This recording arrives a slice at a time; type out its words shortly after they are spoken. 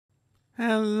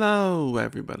Hello,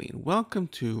 everybody, and welcome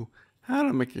to How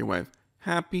to Make Your Wife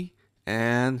Happy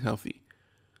and Healthy.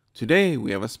 Today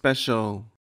we have a special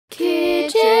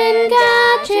Kitchen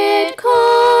Gadget Corner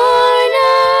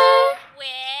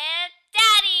with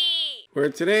Daddy. where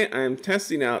today I am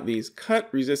testing out these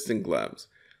cut-resistant gloves.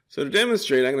 So to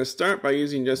demonstrate, I'm going to start by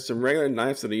using just some regular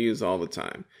knives that I use all the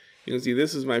time. You can see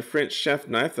this is my French chef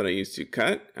knife that I use to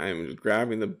cut. I'm just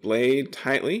grabbing the blade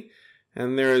tightly,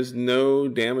 and there is no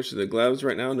damage to the gloves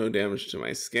right now, no damage to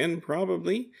my skin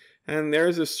probably. And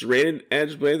there's a serrated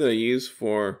edge blade that I use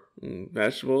for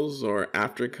vegetables or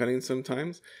after cutting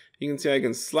sometimes. You can see I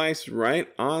can slice right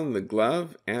on the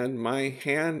glove and my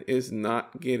hand is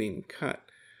not getting cut.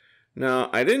 Now,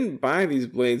 I didn't buy these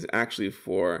blades actually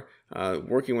for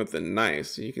working with the knife,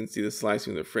 so you can see the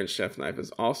slicing with the French chef knife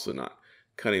is also not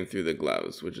cutting through the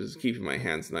gloves, which is keeping my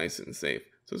hands nice and safe.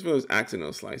 So it's for those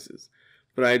accidental slices.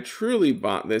 But I truly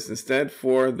bought this instead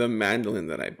for the mandolin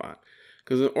that I bought.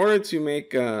 Because in order to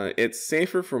make it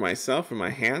safer for myself and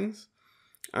my hands,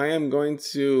 I am going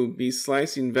to be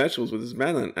slicing vegetables with this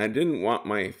mandolin. I didn't want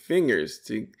my fingers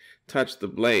to touch the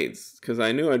blades because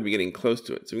I knew I'd be getting close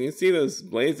to it. So you can see those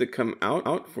blades that come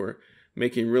out for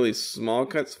making really small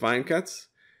cuts, fine cuts.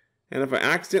 And if I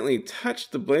accidentally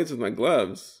touch the blades with my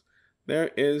gloves, there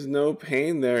is no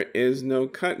pain, there is no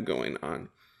cut going on.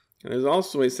 And there's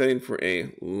also a setting for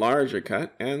a larger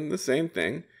cut, and the same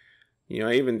thing. You know,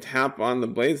 I even tap on the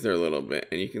blades there a little bit,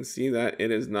 and you can see that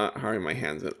it is not harming my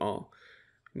hands at all.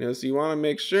 You know, so you want to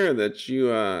make sure that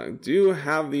you do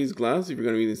have these gloves if you're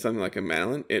going to be using something like a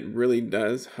mandolin. It really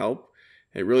does help.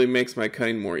 It really makes my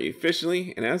cutting more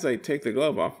efficiently, and as I take the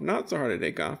glove off, not so hard to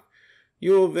take off,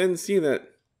 you will then see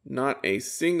that not a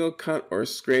single cut or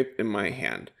scrape in my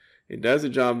hand. It does the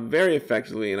job very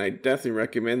effectively, and I definitely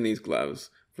recommend these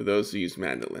gloves for those who use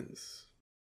mandolins.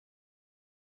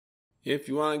 If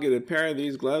you want to get a pair of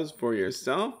these gloves for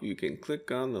yourself, you can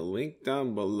click on the link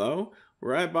down below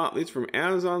where I bought these from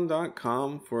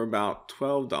Amazon.com for about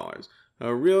 $12.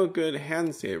 A real good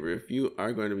hand saver if you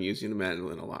are going to be using a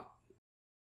mandolin a lot.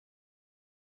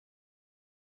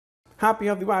 Happy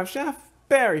Healthy Wife Chef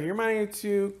Barry here. Reminding you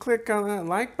to click on that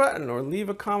like button or leave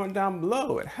a comment down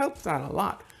below. It helps out a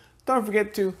lot. Don't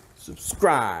forget to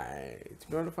subscribe to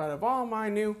be notified of all my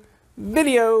new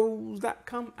videos that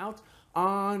come out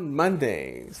on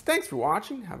Mondays. Thanks for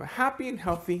watching. Have a happy and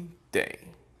healthy day.